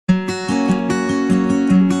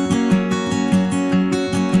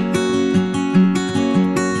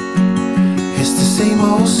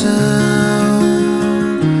old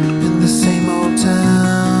sound in the same old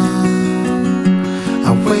town.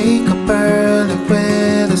 I wake up early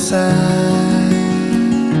with a sigh.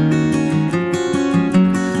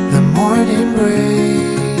 The morning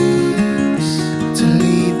breaks to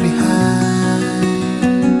leave behind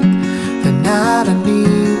the night I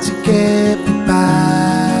need to get me by.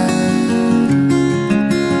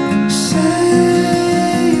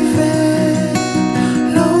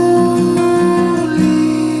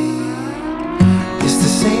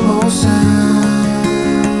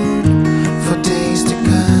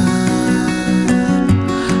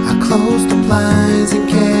 Close the blinds and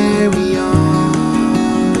carry on.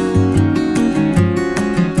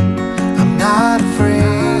 I'm not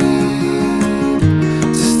afraid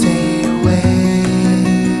to stay away.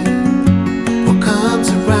 What comes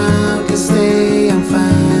around can stay, I'm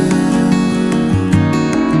fine.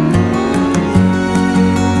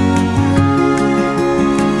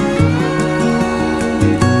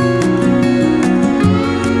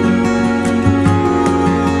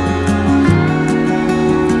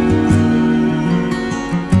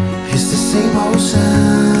 Same old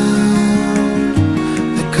sound,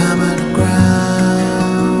 the common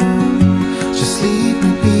ground. Just leave me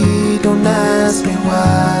be, don't ask me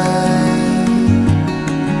why.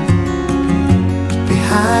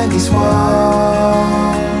 Behind these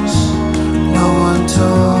walls, no one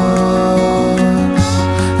talks,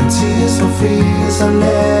 and tears for fears are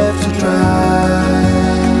left to dry.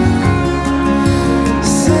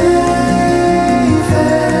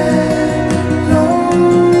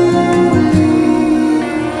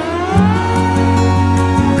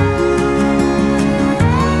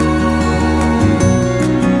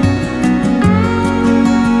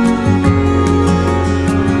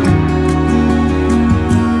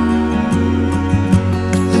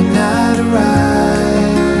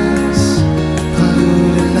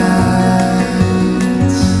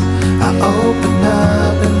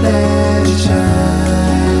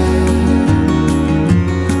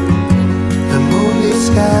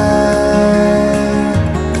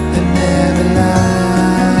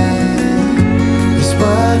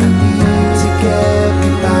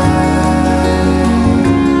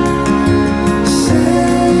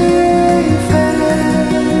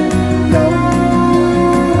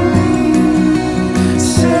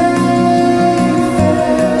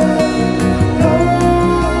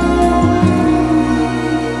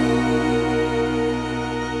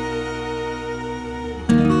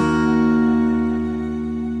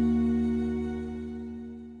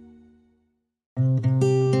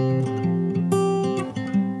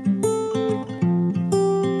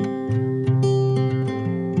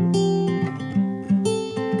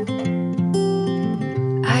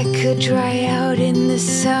 Dry out in the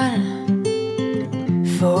sun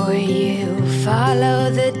for you. Follow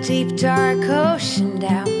the deep dark ocean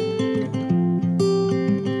down.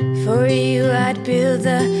 For you I'd build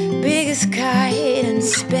the biggest kite and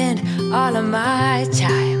spend all of my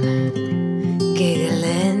time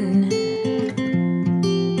giggling.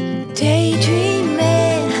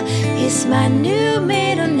 Daydreaming is my new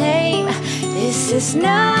middle name. This is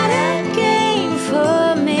not a game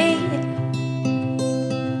for me.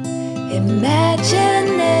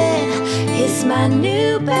 Imagining is my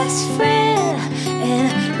new best friend,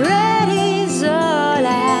 and ready's all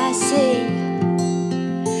I see.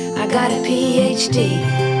 I got a PhD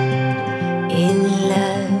in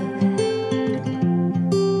love.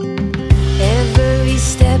 Every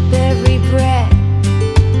step, every breath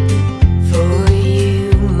for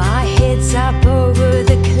you. My head's up over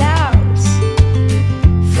the clouds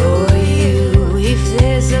for you. If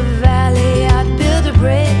there's a valley, I'd build a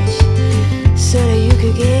bridge so that you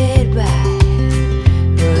could get by.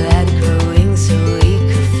 Red growing so we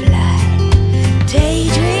could fly.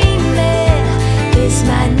 Daydreaming is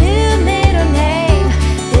my new middle name.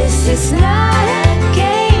 This is not a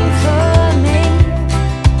game for me.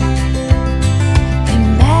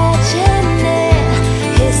 Imagining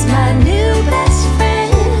is my new best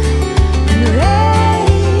friend, and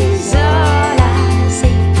ready's all I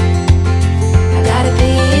see. I got a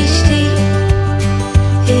PhD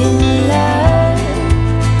in love.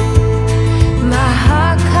 My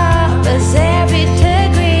heart covers every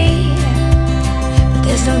degree, but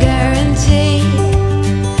there's no guarantee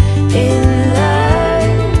in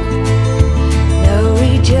love.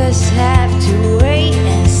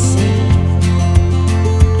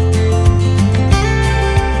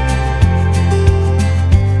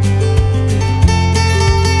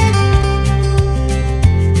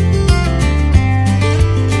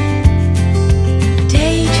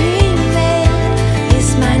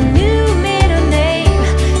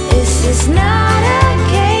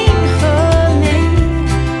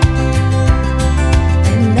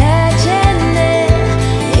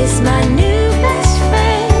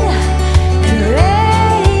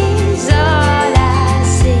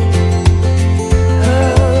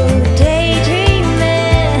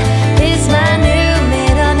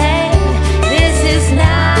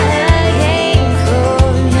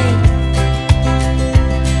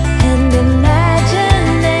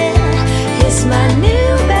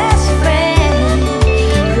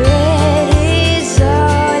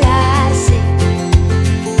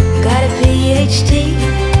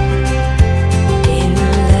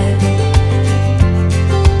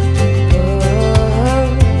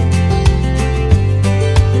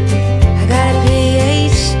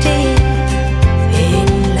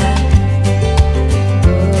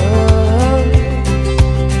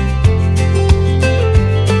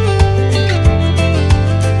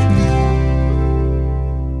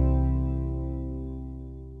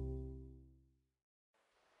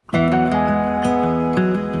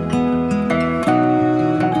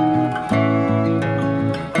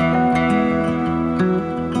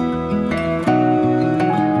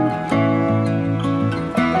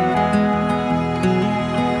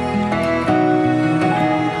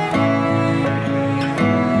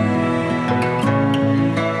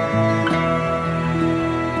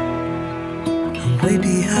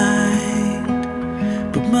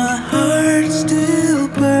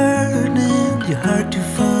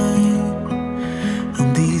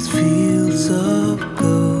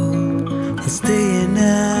 staying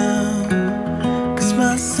out, 'cause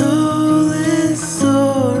my soul is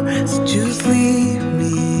sore. So just leave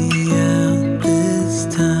me out this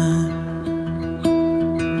time.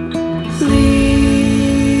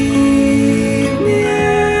 Leave me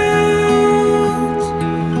out.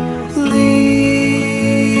 Leave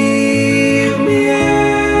me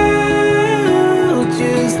out.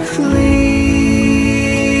 Just leave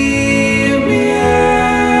me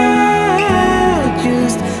out.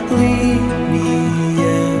 Just leave me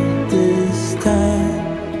out this time.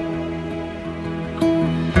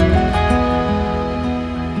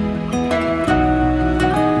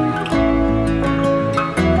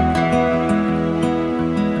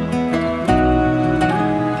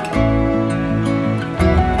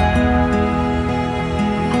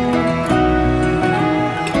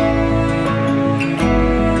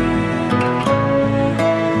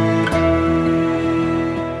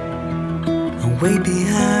 I'm way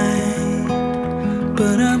behind,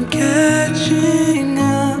 but I'm catching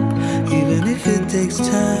up, even if it takes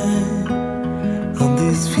time. On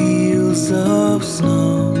these fields of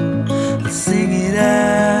snow, let's sing it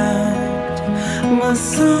out. My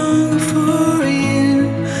song for you,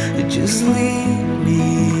 just leave me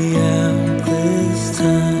out this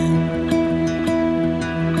time.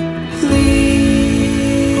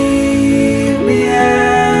 Leave me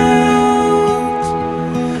out.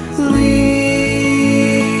 Leave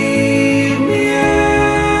me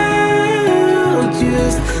out.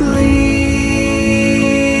 Just leave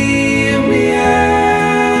me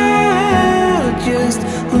out. Just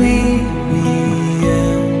leave me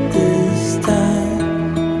out this time.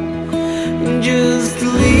 Just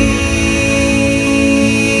leave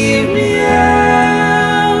me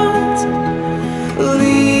out.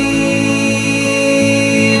 Leave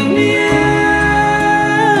me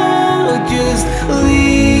out. Just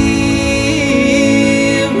leave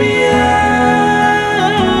me out.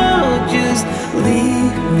 Just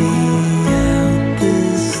leave me out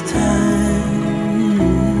this time.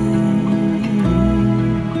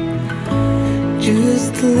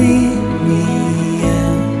 Just leave me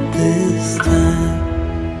out this time.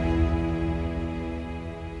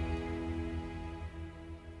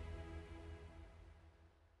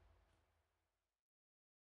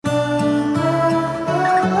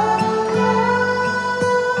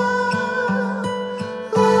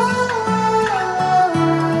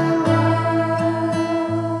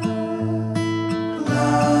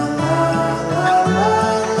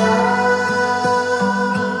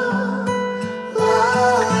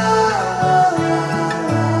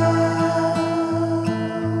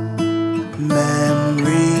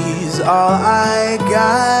 Memories all I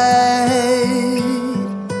got,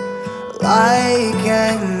 like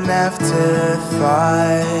an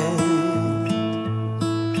afterthought.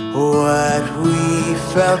 What we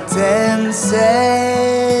felt and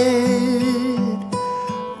said,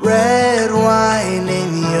 red wine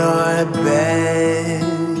in your bed,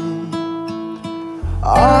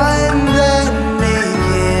 on the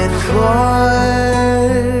naked floor,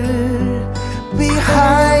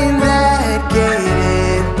 behind that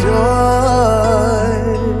gated door,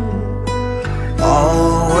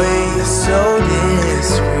 always so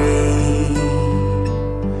discreet,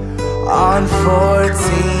 on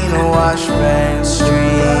 14 Washburn Street.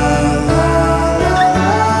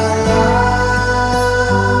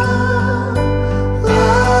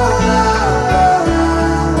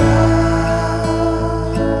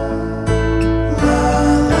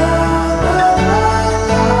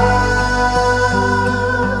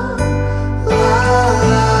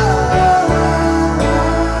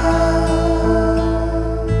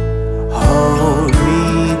 Hold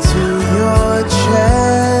me to your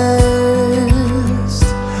chest,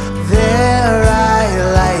 there I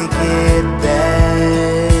like it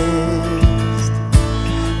best.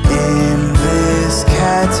 In this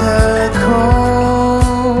catacomb,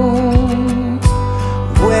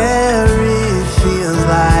 where it feels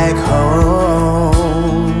like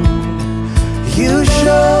home, you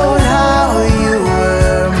showed how you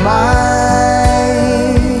were mine.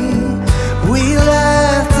 We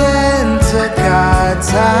left and took our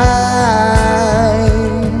time,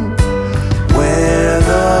 where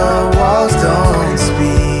the walls don't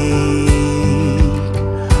speak,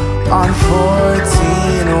 on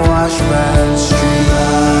 14 Washburn Street.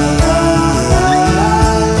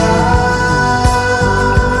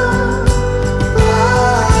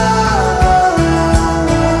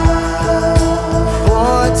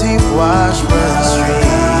 14 Washburn Street.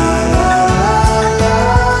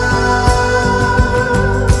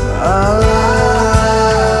 Oh,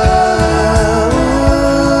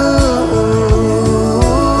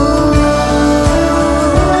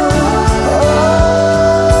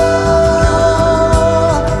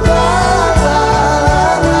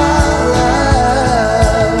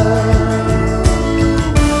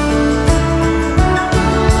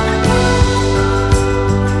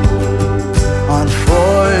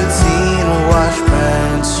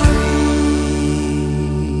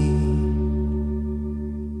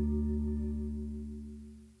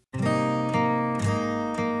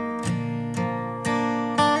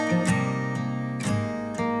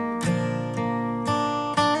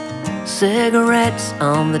 Cigarettes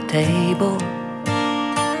on the table,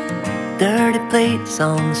 dirty plates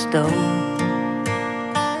on the stove.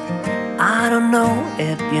 I don't know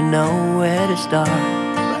if you know where to start,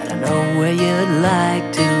 but I know where you'd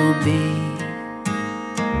like to be.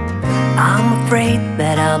 I'm afraid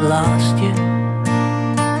that I've lost you,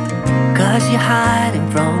 'cause you're hiding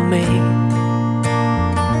from me.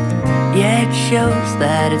 Yeah, it shows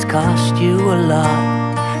that it's cost you a lot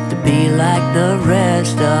to be like the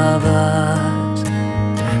rest of us,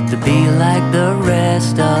 to be like the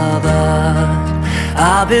rest of us.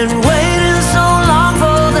 I've been waiting so long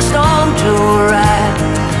for the storm to arrive.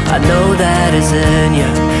 I know that is in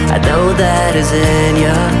you, I know that is in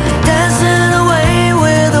you. Dancing away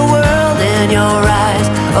with the world in your eyes.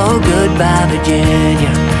 Oh, goodbye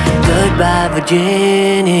Virginia, goodbye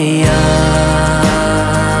Virginia.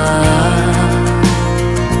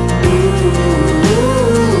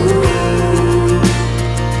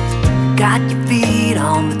 Got your feet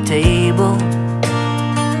on the table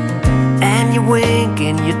and you're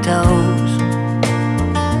winking your toes.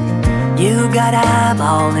 You got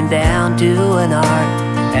eyeballing down to an art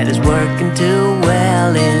that is working too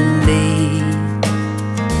well indeed.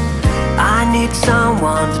 I need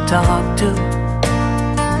someone to talk to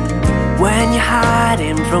when you're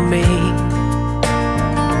hiding from me.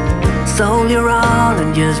 Sold your all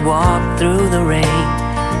and just walk through the rain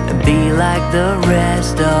and be like the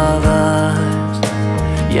rest of us.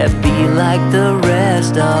 Yeah, be like the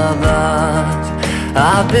rest of us.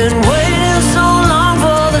 I've been waiting so long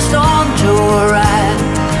for the storm to arrive.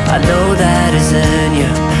 I know that is in you,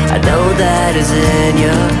 I know that is in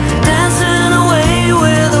you. Dancing away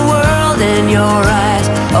with the world in your eyes.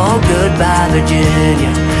 Oh, goodbye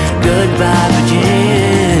Virginia, goodbye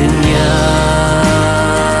Virginia.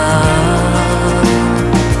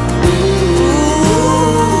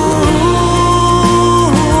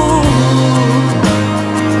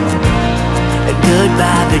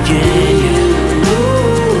 Goodbye Virginia.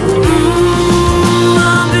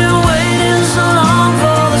 I've been waiting so long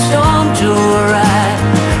for the storm to arrive.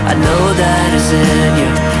 I know that is in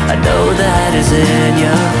you, I know that is in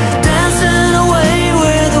you. Dancing away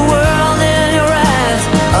with the world in your eyes.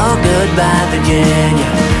 Oh, goodbye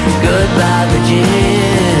Virginia, goodbye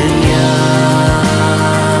Virginia.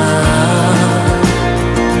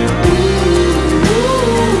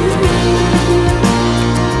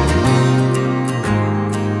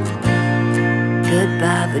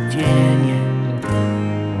 Goodbye, Virginia.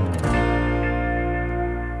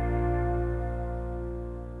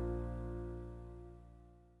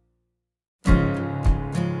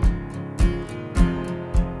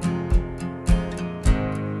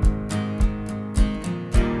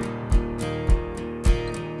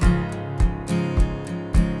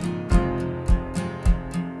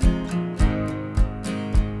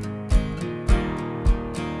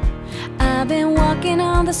 I've been walking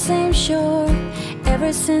on the same shore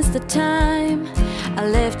ever since the time I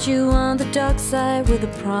left you on the dark side with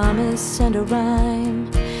a promise and a rhyme.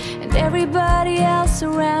 And everybody else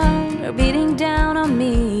around are beating down on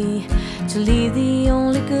me to leave the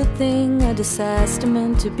only good thing a disaster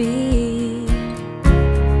meant to be.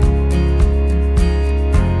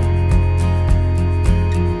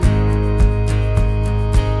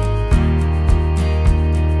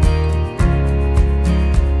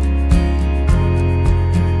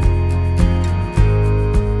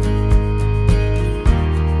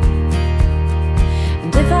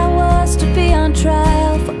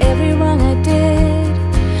 Trial for every wrong I did,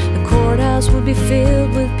 the courthouse would be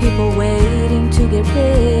filled with people waiting to get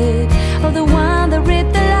rid of the one that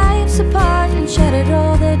ripped their lives apart and shattered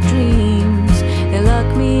all their dreams. They lock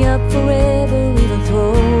me up forever, even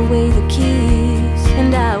throw away the keys.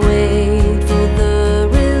 And I wait for the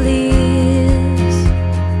release,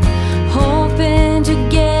 hoping to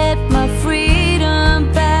get my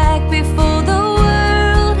freedom back before the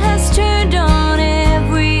world has turned on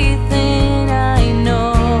everything.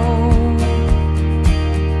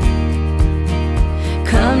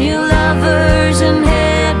 Come you lovers and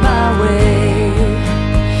head my way,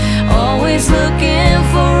 always looking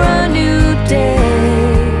for a new day.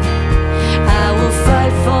 I will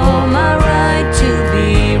fight for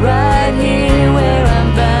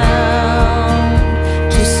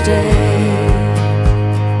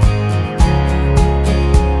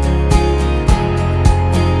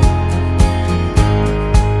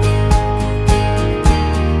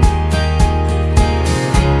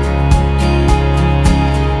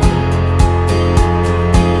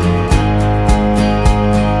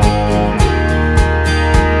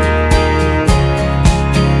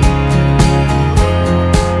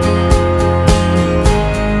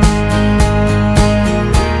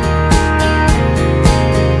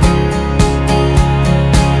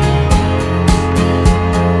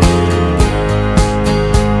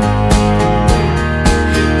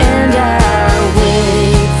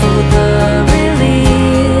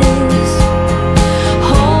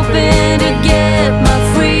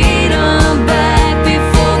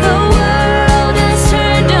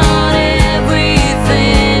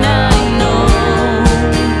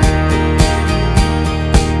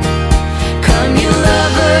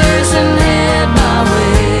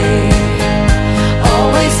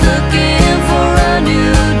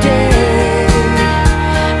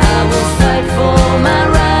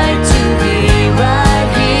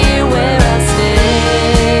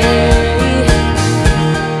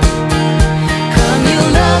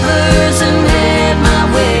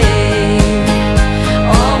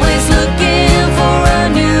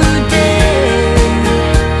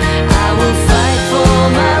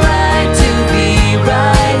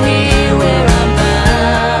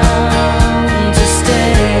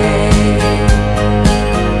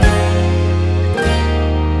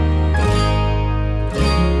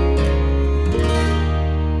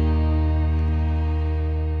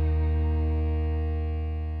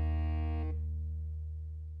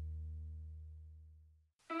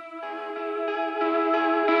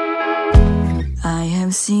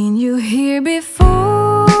I've seen you here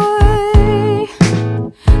before.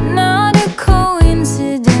 Not a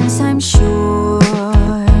coincidence, I'm sure.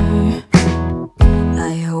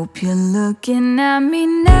 I hope you're looking at me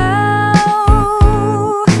now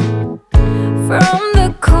from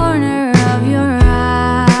the corner of your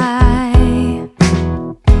eye.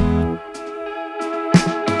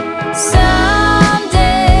 Someday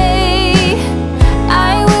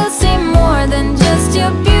I will see more than just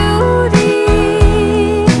your beauty.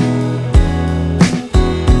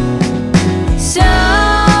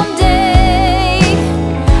 Someday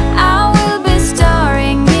I will be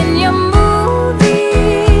starring in your movie.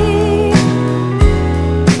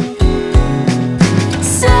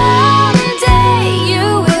 Someday you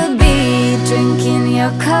will be drinking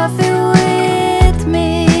your coffee with me.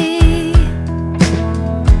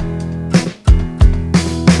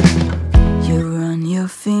 You run your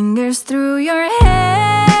fingers through your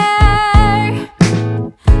hair.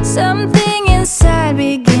 Something inside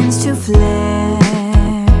begins to flare.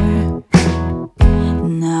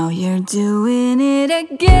 Now you're doing it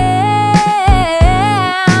again.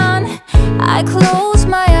 I close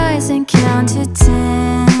my eyes and count to 10.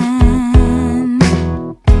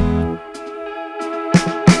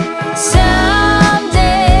 Someday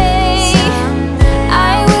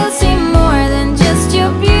I will see more than just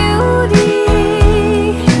your beauty.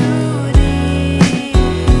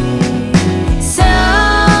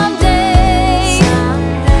 Someday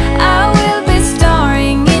I will be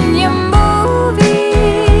starring in your movie.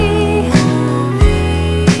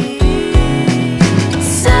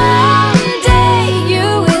 Someday you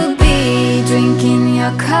will be drinking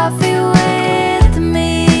your coffee with me.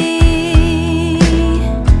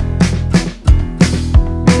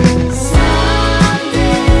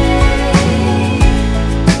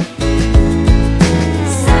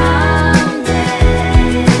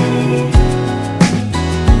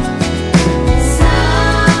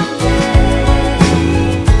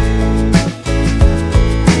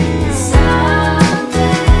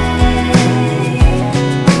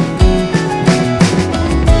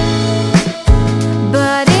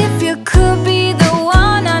 But if you could be the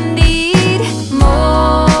one I need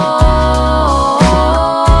more.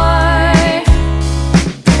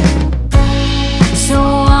 So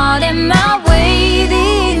what am I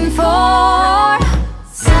waiting for?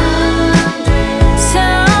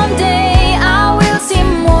 Someday I will see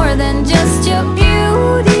more than just your beauty.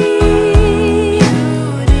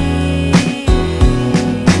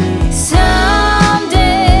 Someday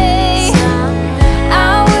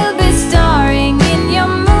I will be starring in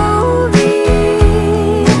your movie.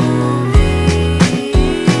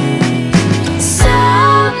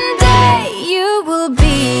 Someday you will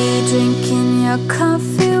be drinking your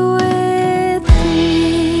coffee with me.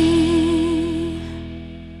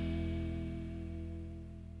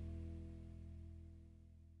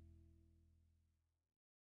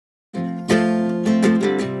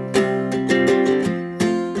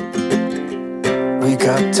 We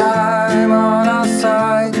got time on our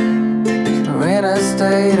side. We're in a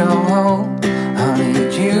state of hope. I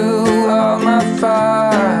need you on my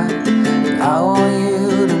fire. I want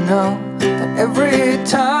you to know that every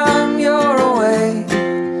time you're away,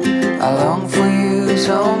 I long for you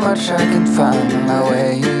so much I can find my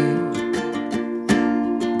way.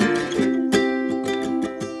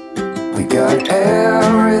 We got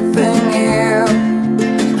everything here,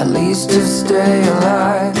 at least to stay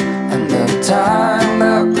alive. And the time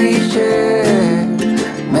that we share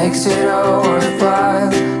makes it all worthwhile.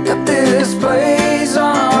 Got this place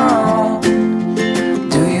on our own.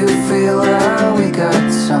 Do you feel that we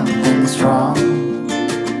got something strong?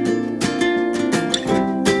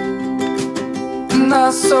 And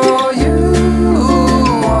I saw you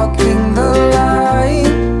walking the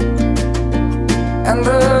line, and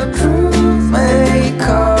the truth may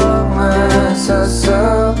come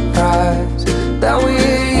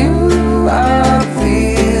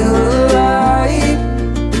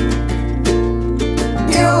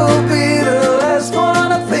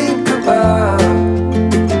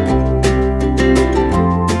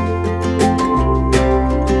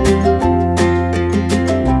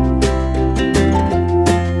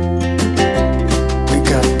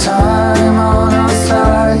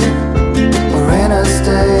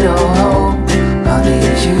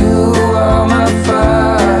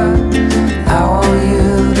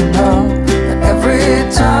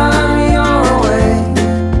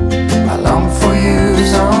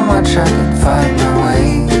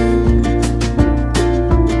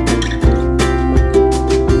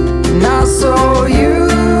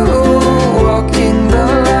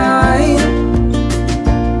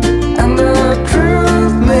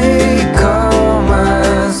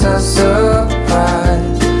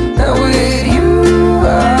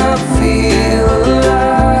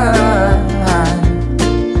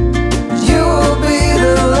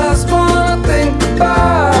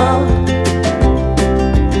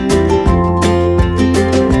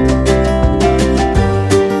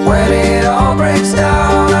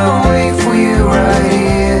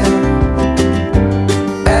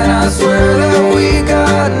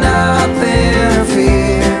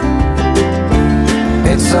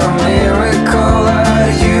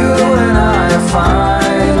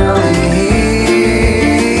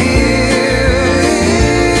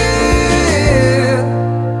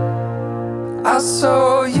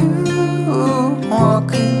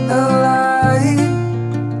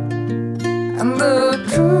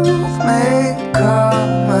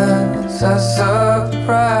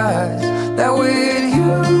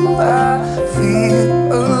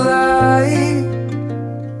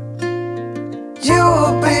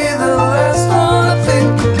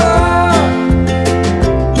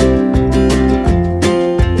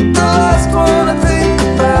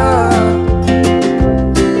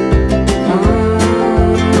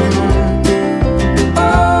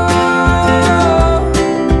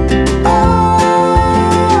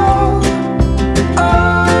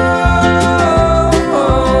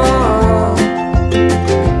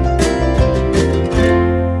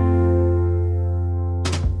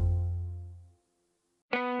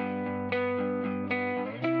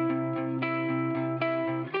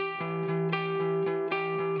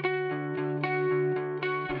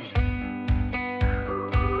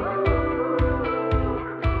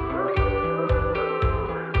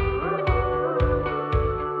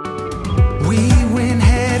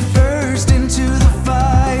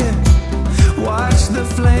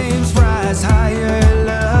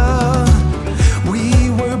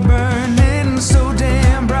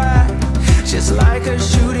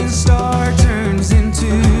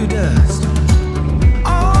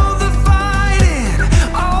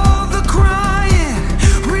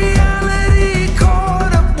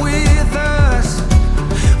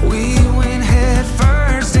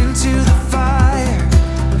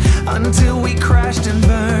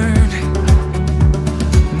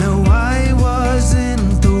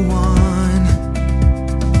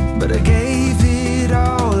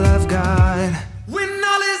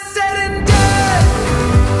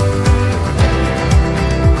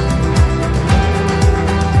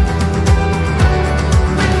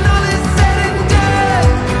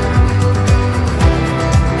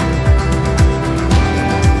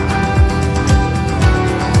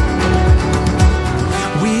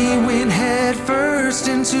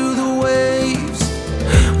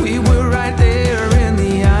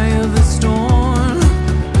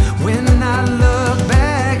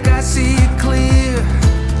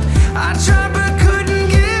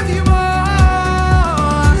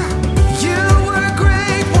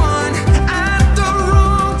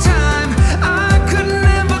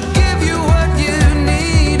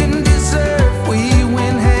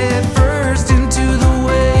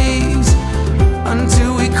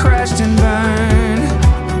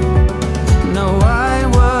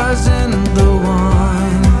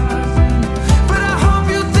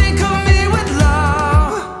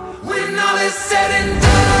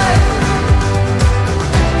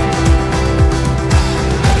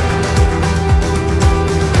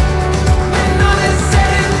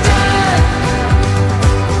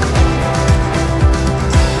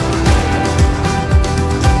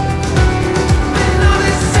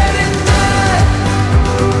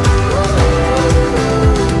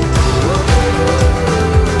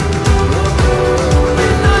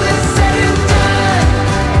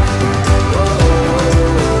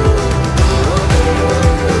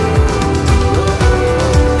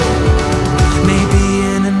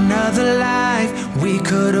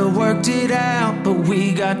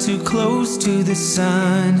got too close to the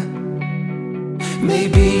sun.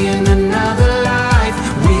 Maybe in another life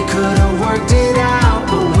we could have worked it out,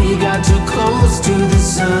 but we got too close to the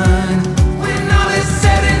sun. When all is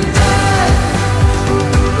said and done,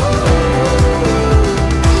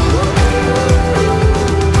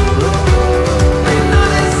 when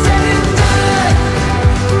all is said and done,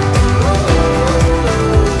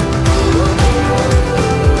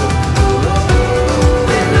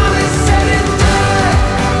 when all is said and done,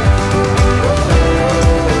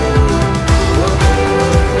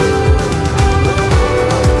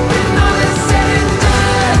 when all is said and done.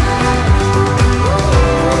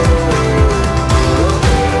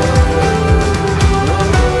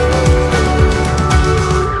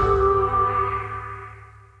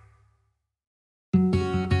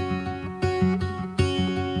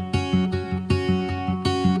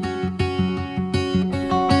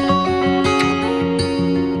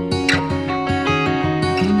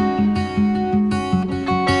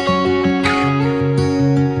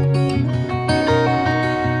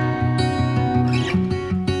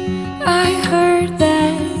 I heard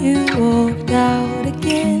that you walked out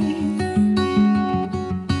again.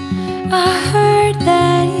 I heard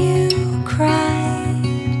that you cried.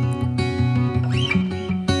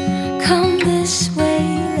 Come this way,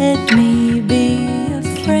 let me be a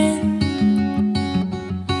friend.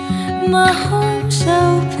 My home's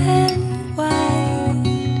open wide.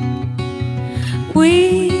 We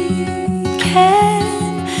can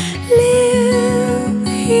live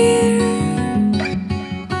here.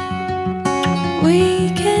 We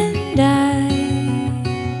can die.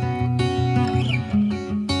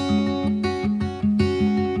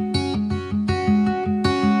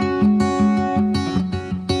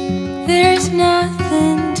 There's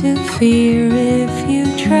nothing to fear if you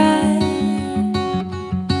try.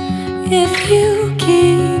 If you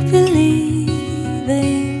keep believing,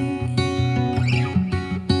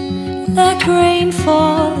 like rain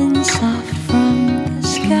falling soft from the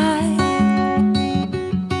sky,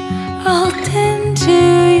 I'll tend to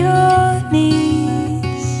your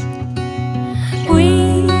needs. We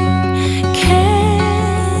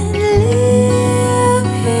can live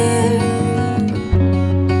here.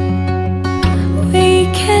 We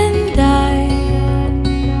can die.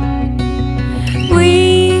 We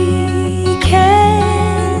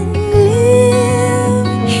can live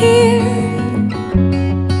here.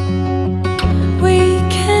 We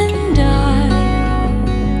can die.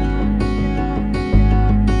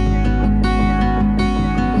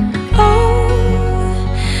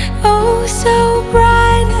 Oh, so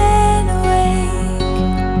bright and awake.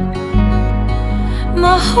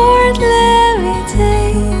 My heart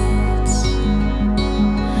levitates.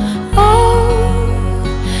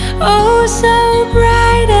 Oh, so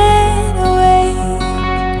bright and awake.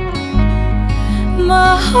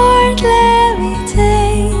 My heart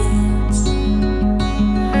levitates.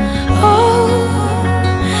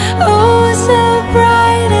 Oh, so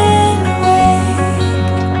bright and awake.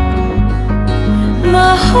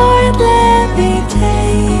 My heart levitates.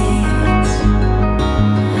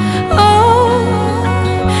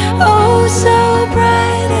 Oh, so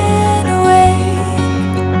bright and awake.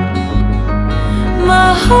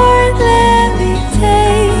 My heart levitates.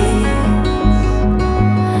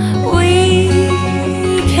 We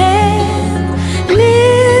can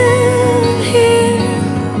live here.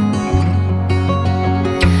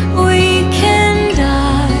 We can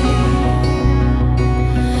die.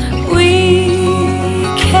 We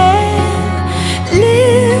can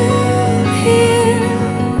live here.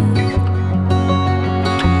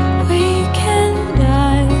 We can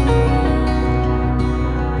die.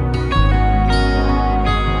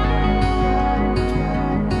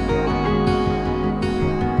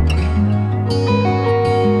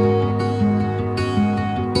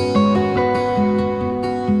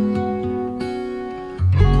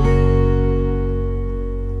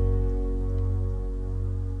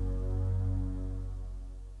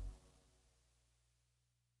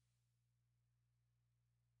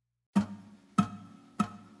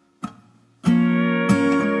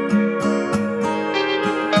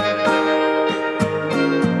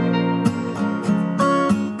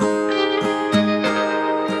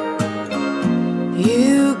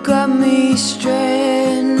 You got me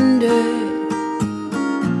stranded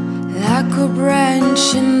like a branch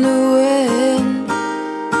in the wind.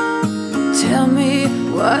 Tell me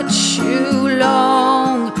what you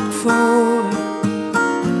long for.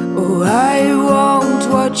 Oh, I want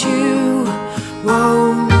what you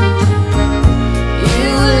won't.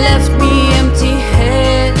 You left me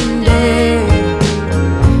empty-handed.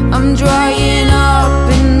 I'm drying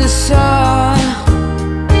up in the sun.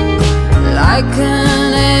 like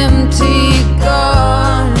an empty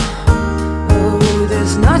gun. Oh,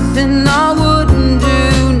 there's nothing I wouldn't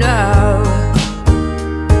do now.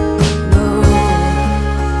 No.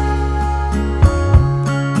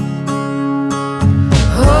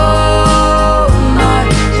 Oh, my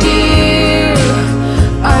dear,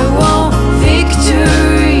 I want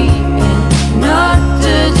victory and not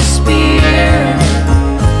the despair.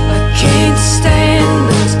 I can't stand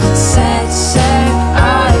those sad, sad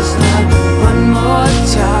eyes. Not one more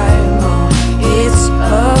time. Oh, it's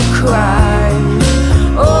a crime.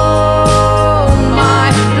 Oh, my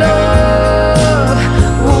love,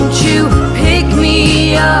 won't you pick me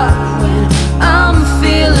up when I'm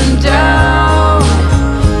feeling down?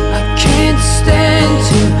 I can't stand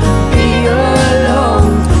to be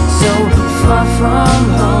alone, so far from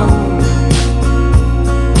home.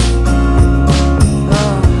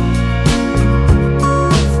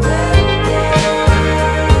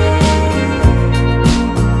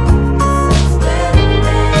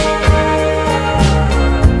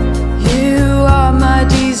 You are my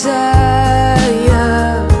desire,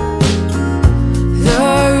 the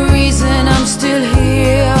reason I'm still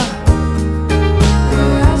here.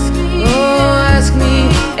 Oh, ask me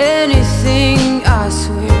anything, I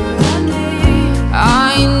swear.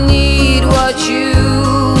 I need what you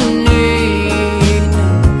need.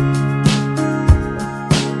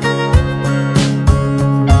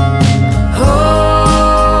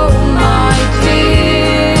 Oh, my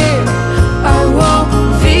dear, I want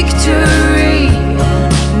victory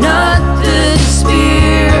and not the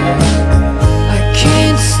despair. I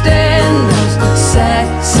can't stand those sad,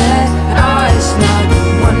 sad eyes. Not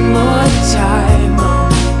one more time. Oh,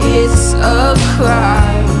 it's a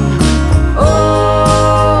crime.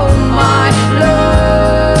 Oh, my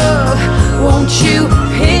love, won't you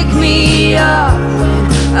pick me up when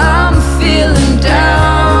I'm feeling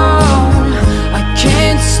down? I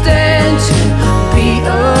can't stand to be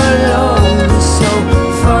alone, so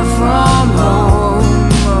far from home.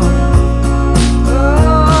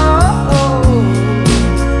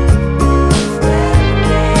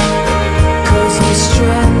 Cause I'm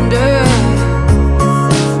stranded.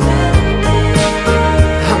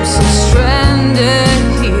 I'm so stranded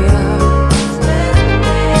here.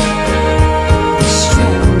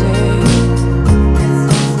 Stranded.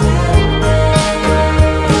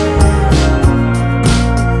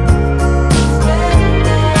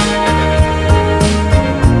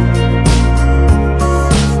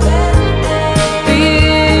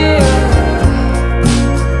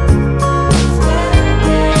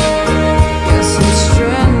 Yes, I'm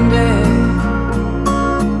stranded.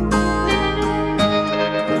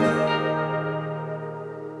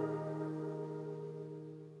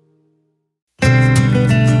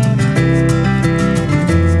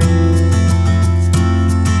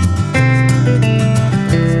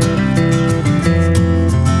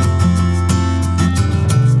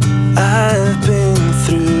 I've been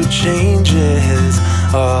through changes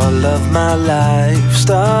all of my life.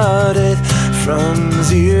 Started from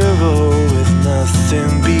zero with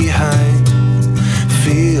nothing behind.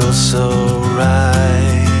 Feels so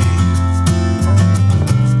right.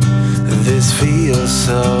 This feels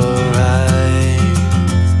so right.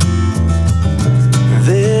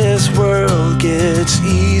 This world gets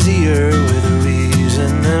easier with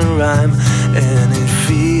reason and rhyme, and it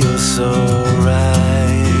feels so right.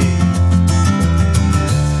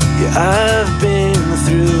 Yeah, I've been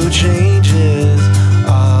through changes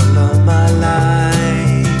all of my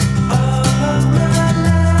life. All of my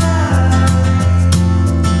life.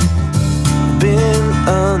 Been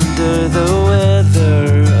under the weather,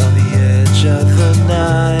 on the edge of the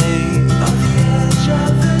night. On the edge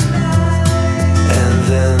of the night. And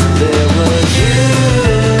then there was you.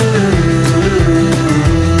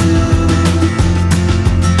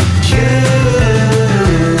 You.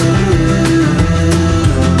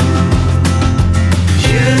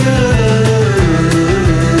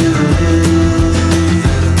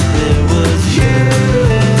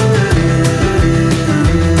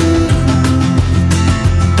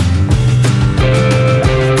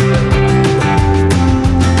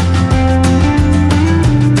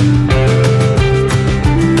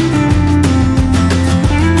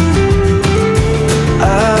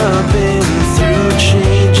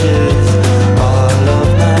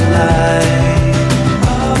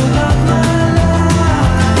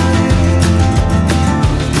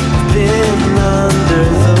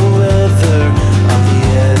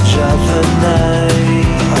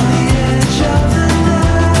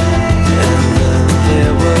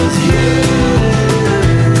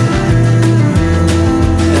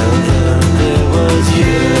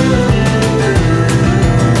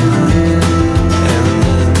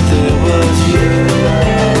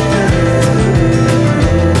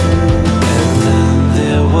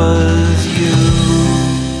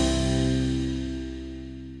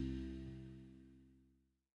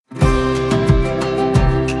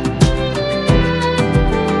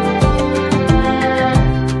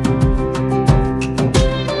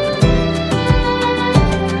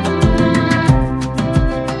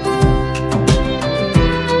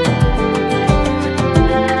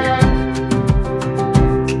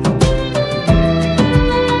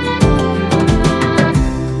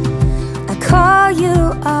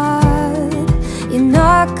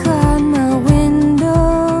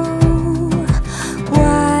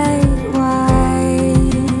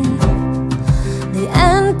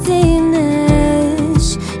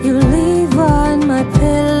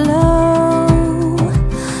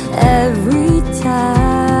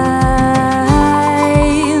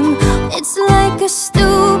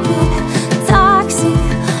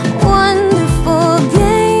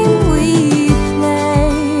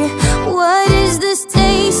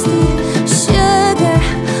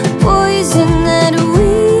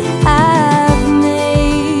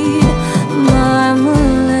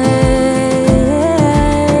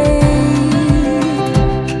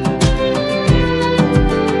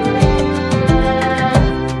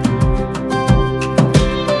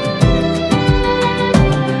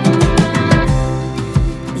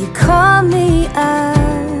 call me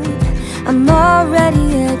up, I'm already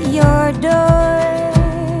at your door.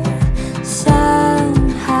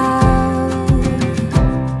 Somehow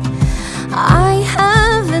I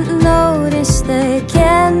haven't noticed the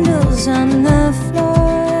candles on the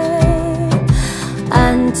floor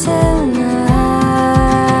until now.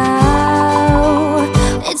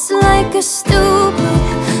 It's like a stupid,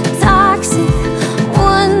 toxic,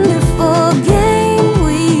 wonderful game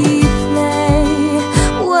we play.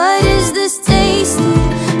 What is this tasty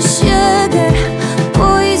sugar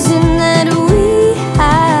poison that we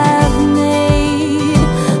have made?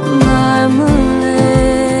 Marmalade.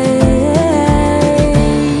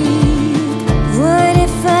 What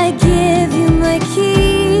if I give you my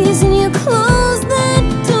keys and you close that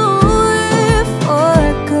door for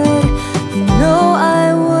good? You know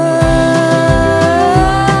I would.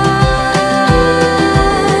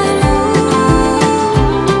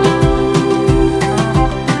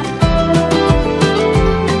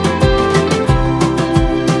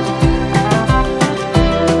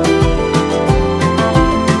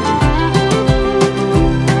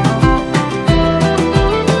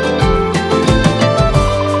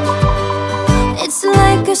 It's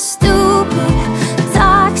like a stupid,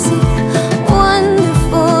 toxic,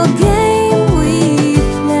 wonderful game we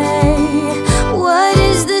play. What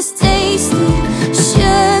is this tasty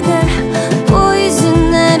sugar poison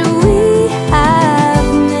that we have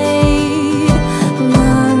made?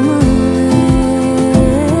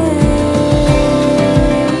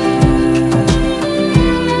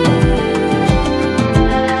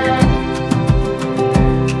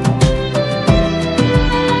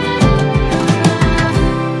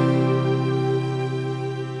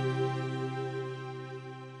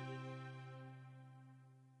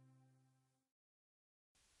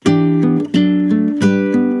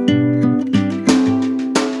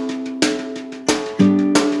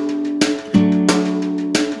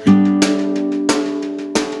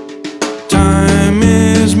 Time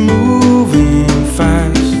is moving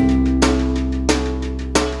fast.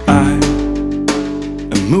 I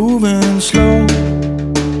am moving slow.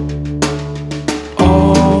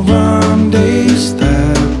 All the days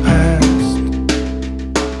that passed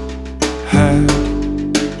had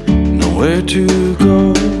nowhere to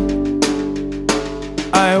go.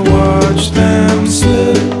 I watched them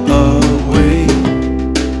slip away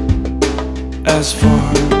as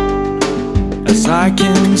far as I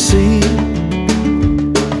can see.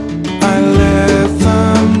 I let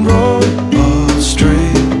them roll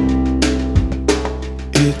astray.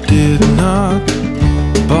 It did not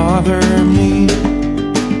bother me.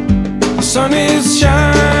 The sun is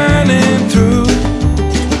shining through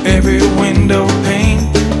every window pane.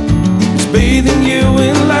 It's bathing you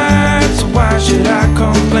in light, so why should I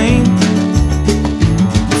complain?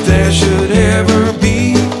 If there should ever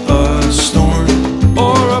be a storm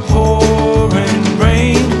or a pouring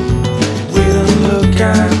rain, we'll look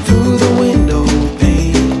out through the window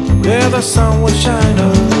pane where the sun will shine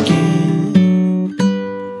again.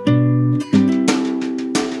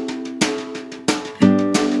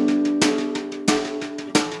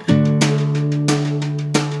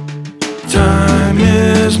 Time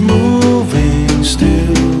is moving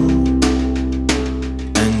still,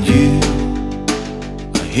 and you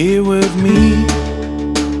are here with me.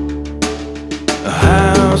 A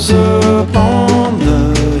house upon the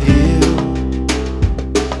hill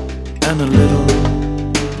and a little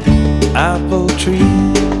apple tree.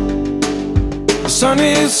 The sun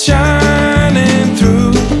is shining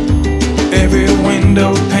through every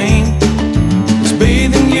window pane. It's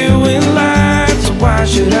bathing you in light, so why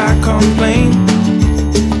should I complain?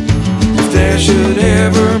 If there should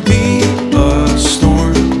ever be a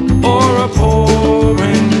storm or a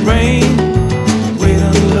pouring rain,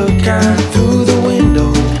 we'll look out through the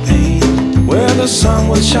window pane where the sun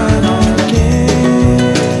will shine again.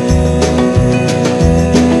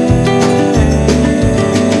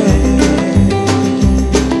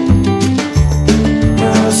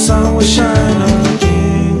 Where the sun will shine again.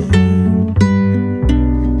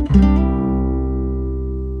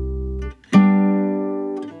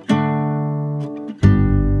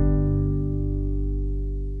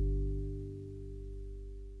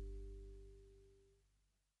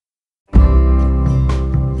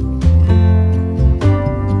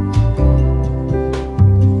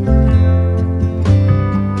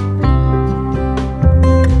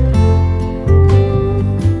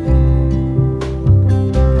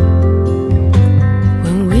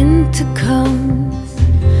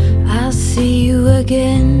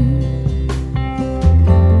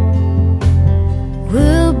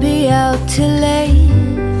 till late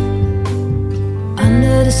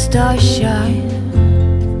under the starshine,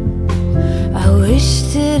 wish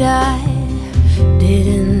that I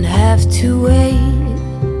didn't have to wait.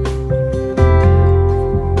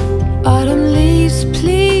 Autumn leaves,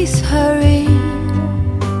 please hurry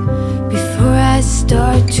before I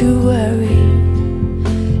start to worry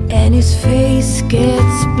and his face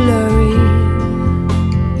gets blurry.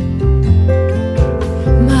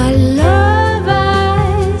 My love,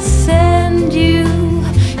 I send you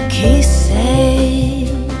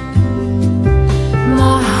kisses.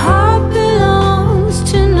 My heart belongs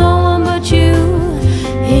to no one but you.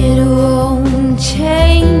 It won't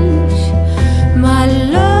change. My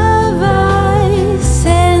love, I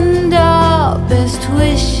send our best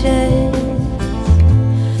wishes.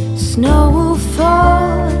 Snow will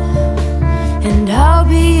fall and I'll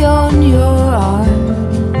be on your arm.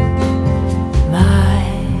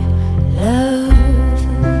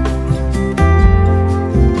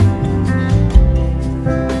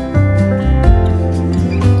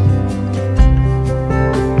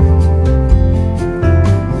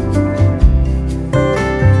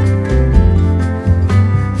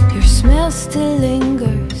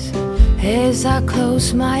 As I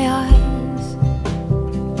close my eyes,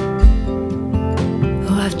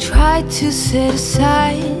 oh, I've tried to set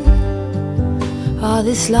aside all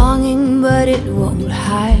this longing, but it won't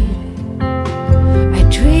hide. I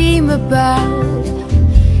dream about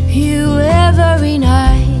you every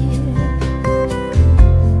night.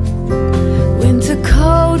 Winter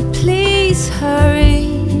cold, please hurry.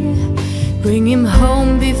 Bring him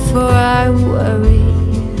home before I worry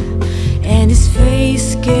and his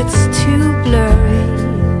face gets too blurry.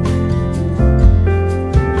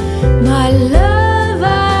 My love,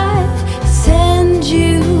 I send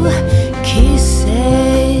you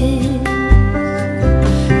kisses.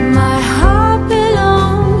 My heart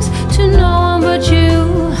belongs to no one but you.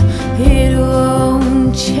 It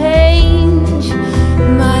won't change.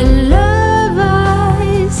 My love,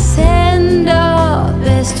 I send our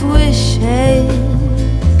best wishes.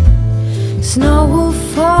 Snow will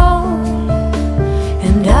fall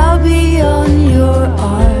and I'll be on your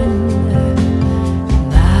arm,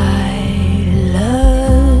 my love.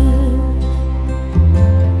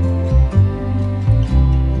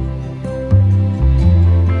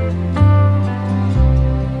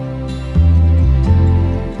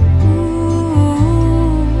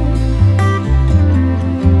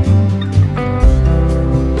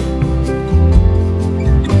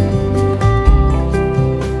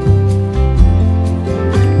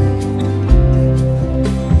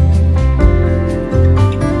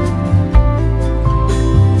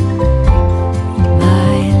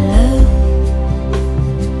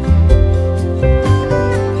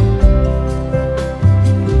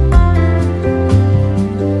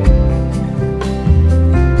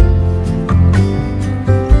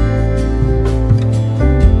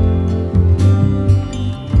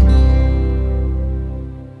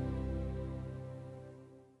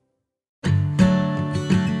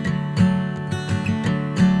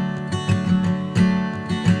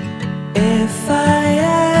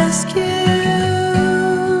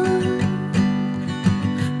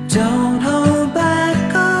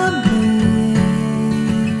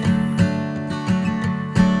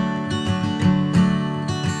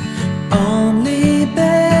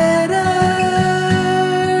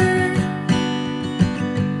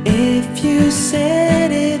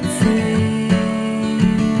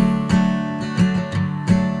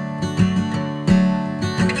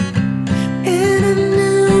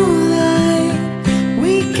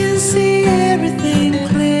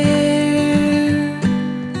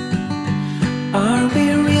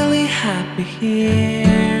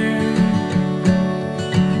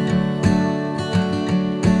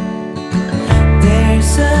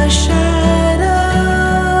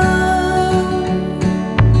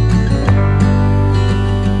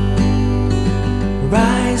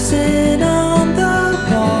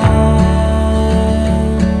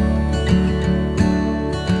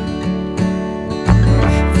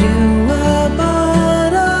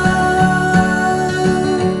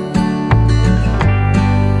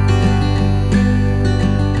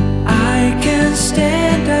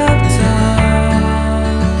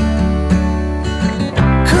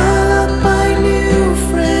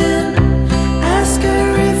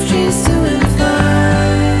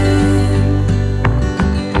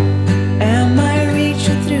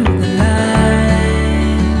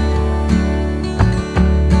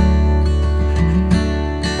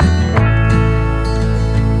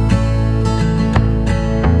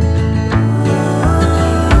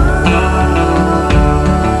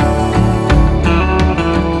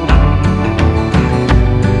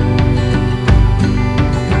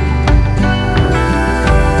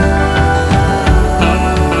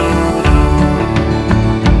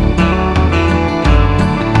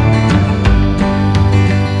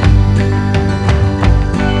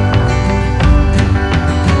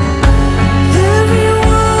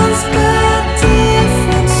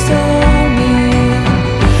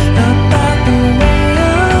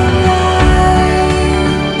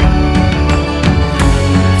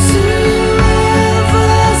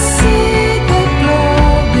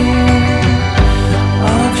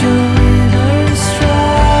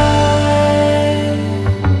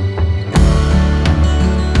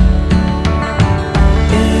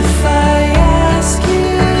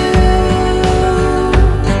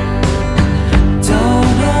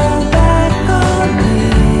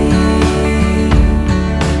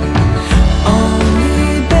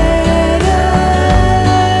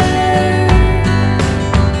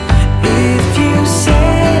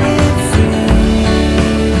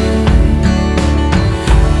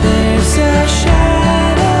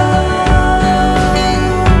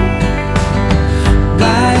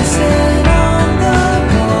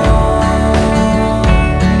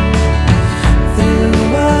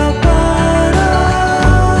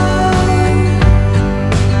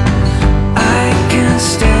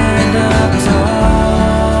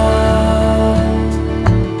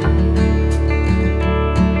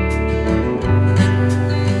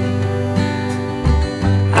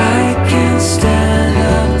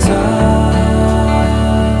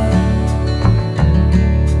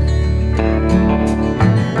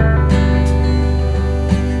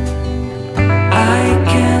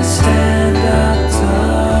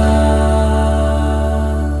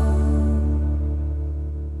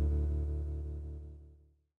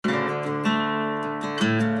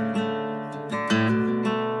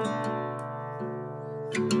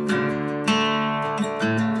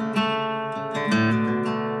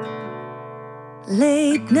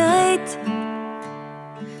 night,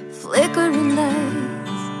 flickering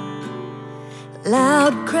lights,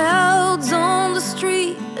 loud crowds on the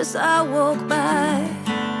street as I walk by.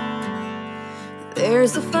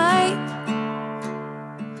 There's a fight,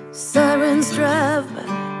 sirens drive by,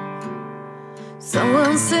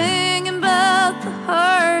 someone singing about the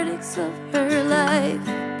heartaches of her life.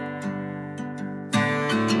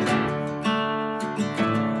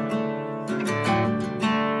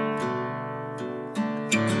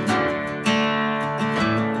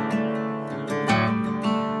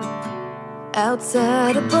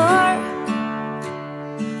 Outside a bar,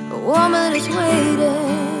 a woman is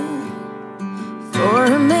waiting for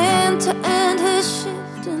a man to end his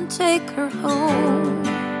shift and take her home.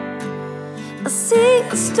 I see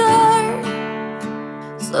a star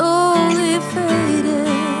slowly fading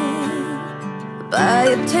by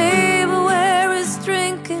a table where he's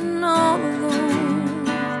drinking all alone.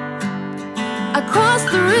 I cross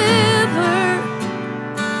the river,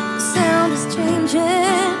 the sound is changing.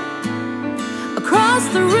 Across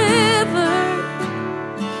the river,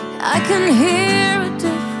 I can hear a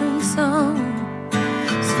different song.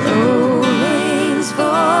 Slow rains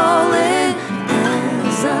falling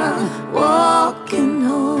as I'm walking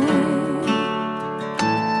home.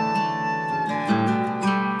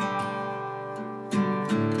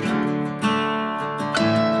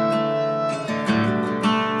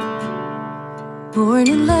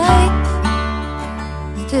 Morning light,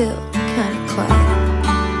 still kind of quiet.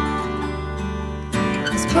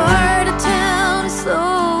 Part of town is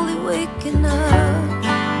slowly waking up.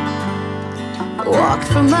 I walked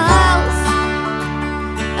for miles,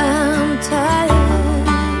 I'm tired.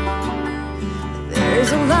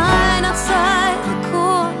 There's a line outside the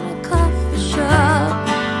corner coffee shop.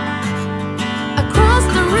 I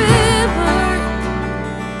crossed the river,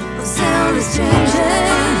 the sound is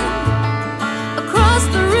changing. Across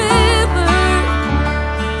the river,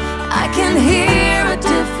 I can hear a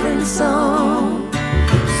different song.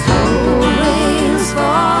 Rain's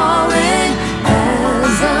falling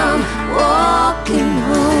as I'm walking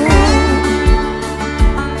home.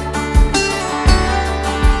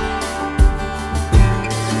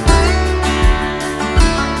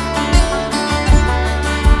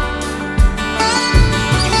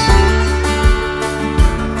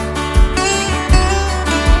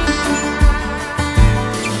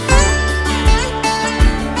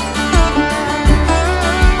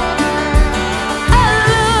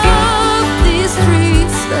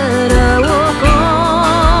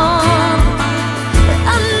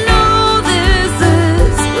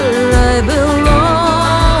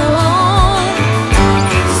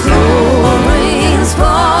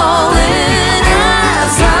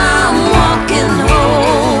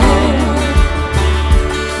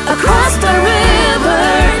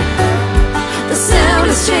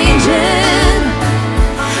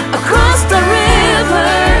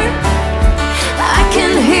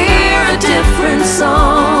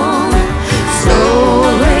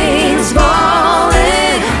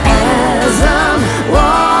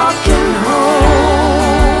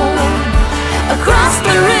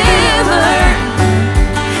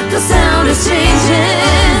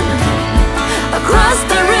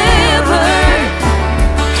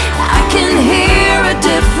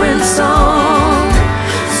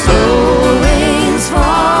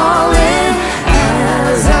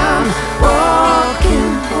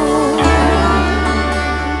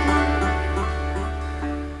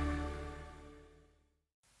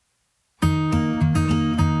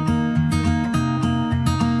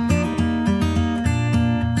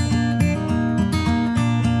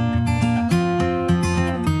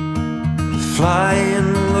 Flying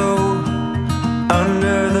low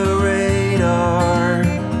under the radar,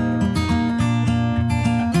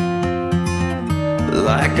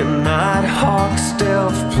 like a Nighthawk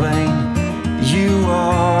stealth plane, you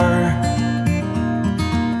are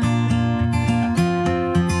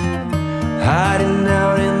hiding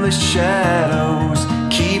out in the shadows,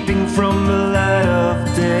 keeping from the light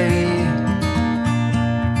of day.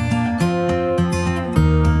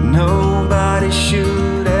 Nobody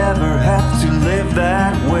should ever have to live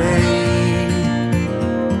that way.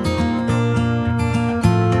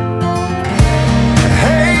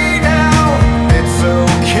 Hey now, it's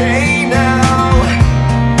okay now.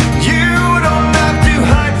 You don't have to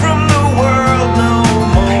hide from the world no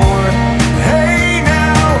more. Hey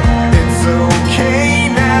now, it's okay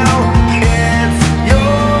now. It's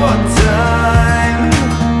your time.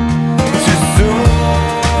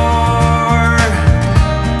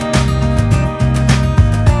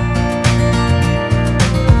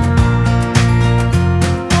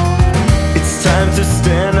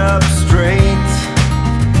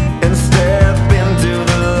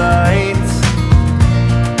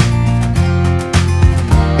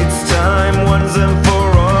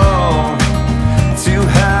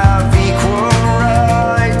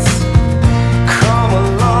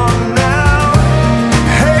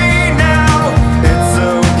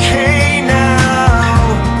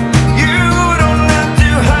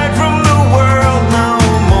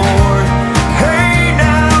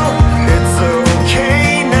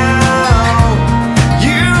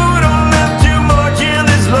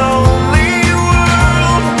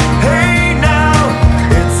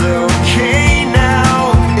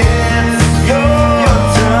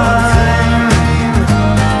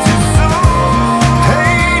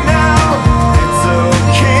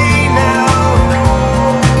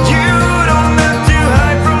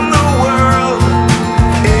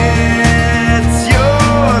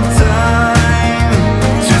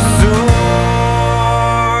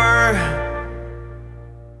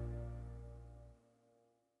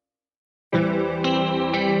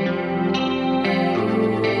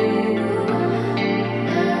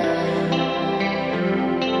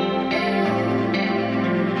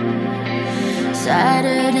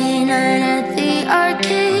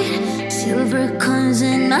 Silver coins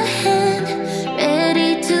in my hand,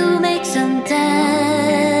 ready to make some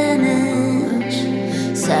damage.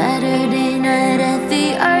 Saturday night at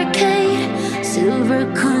the arcade,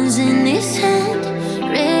 silver coins in his hand,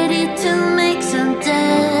 ready to make some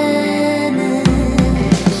damage.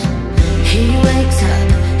 He wakes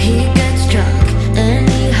up, he gets drunk, and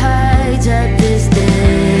he hides at this day.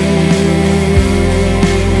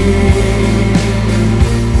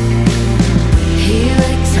 He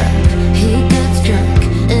wakes up, he gets drunk,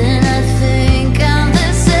 and I think I'm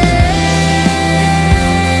the same.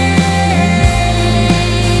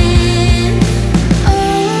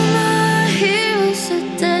 All my heroes are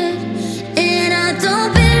dead, and I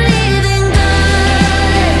don't believe in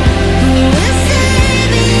God. Who will save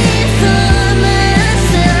me from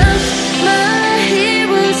myself? My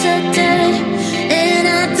heroes are dead, and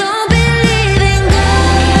I don't believe in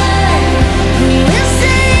God. Who will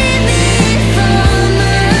save me from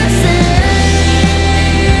myself?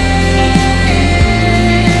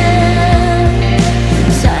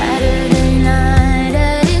 Saturday night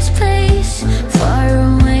at his place, far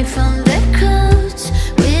away from the crowds,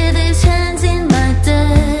 with his hands in my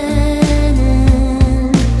denim,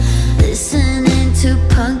 listening to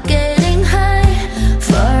punk getting high,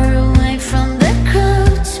 far away from the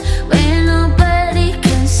crowds, where nobody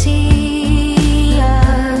can see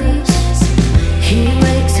us. He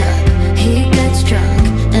wakes up, he gets drunk,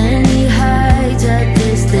 and he hides at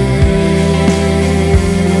this day.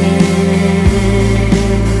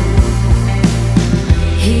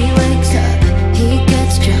 He wakes up, he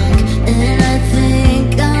gets drunk, and I think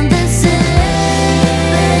I'm the same.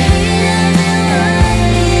 He doesn't want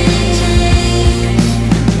me to change.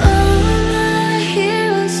 All my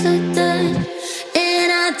heroes are dead, and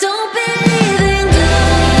I don't believe in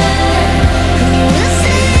God. Who will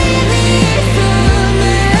save me from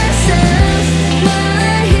myself?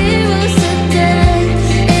 My heroes are dead,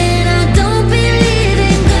 and I don't believe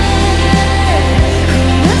in God. Who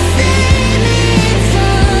will save me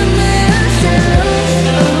from myself?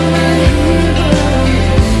 All my heroes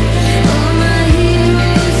are dead. All my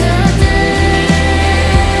heroes are dead.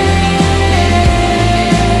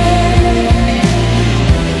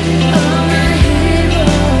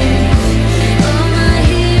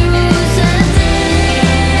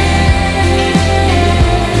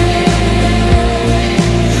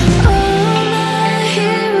 All my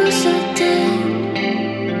heroes are dead.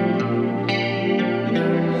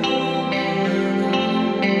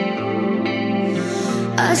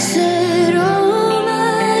 I said